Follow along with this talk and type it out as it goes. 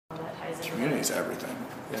ties in. Community is everything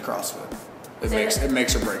with CrossFit. It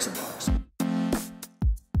makes or breaks a box.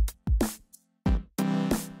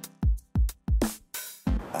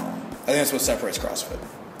 I think that's what separates CrossFit.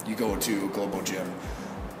 You go to a global gym,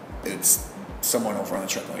 it's someone over on the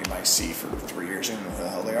treadmill you might see for 3 years, you don't know who the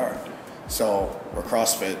hell they are. So, where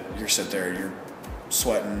CrossFit, you sit there, you're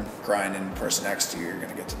sweating, grinding, the person next to you, you're going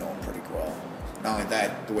to get to know them pretty well. Not only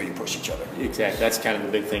that, the way you push each other. Exactly. That's kind of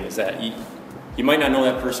the big thing, is that you might not know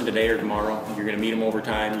that person today or tomorrow. You're going to meet them over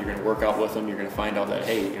time. You're going to work out with them. You're going to find out that,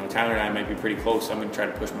 hey, Tyler and I might be pretty close. I'm going to try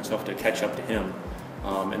to push myself to catch up to him.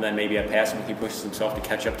 And then maybe I pass him and he pushes himself to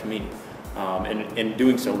catch up to me. And in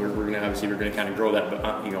doing so, we're going to kind of grow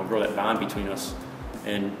that bond between us,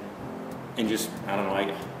 and just, I don't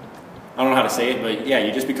know how to say it, but yeah,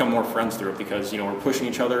 you just become more friends through it, because we're pushing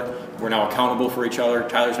each other. We're now accountable for each other.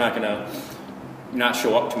 Tyler's not going to not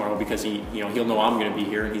show up tomorrow because he'll know I'm going to be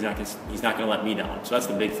here, and he's not going to let me down. So that's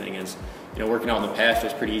the big thing, is working out in the past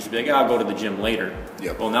was pretty easy to be like, I'll go to the gym later.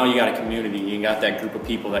 Yep. Well, now you got a community, you got that group of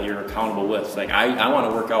people that you're accountable with. It's like, I want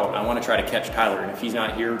to work out, I want to try to catch Tyler, and if he's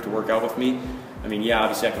not here to work out with me, yeah,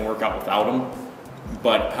 obviously I can work out without him,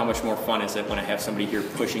 but how much more fun is it when I have somebody here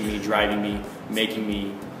pushing me, driving me, making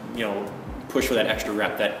me, push for that extra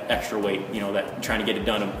rep, that extra weight, that trying to get it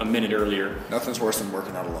done a minute earlier. Nothing's worse than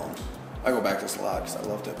working out alone. I go back to this a lot because I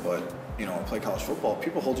loved it, but I play college football,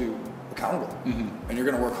 people hold you accountable. Mm-hmm. And you're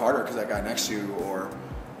going to work harder because that guy next to you, or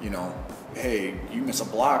hey, you miss a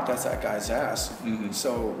block, that's that guy's ass. Mm-hmm.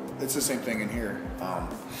 So it's the same thing in here.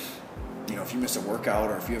 If you miss a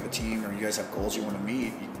workout, or if you have a team, or you guys have goals you want to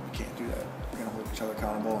meet, you can't do that. You're going to hold each other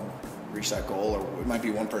accountable and reach that goal. Or it might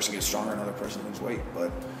be one person gets stronger, another person loses weight,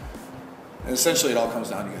 but essentially it all comes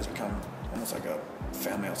down to you guys become almost like a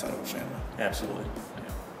family outside of a family. Absolutely.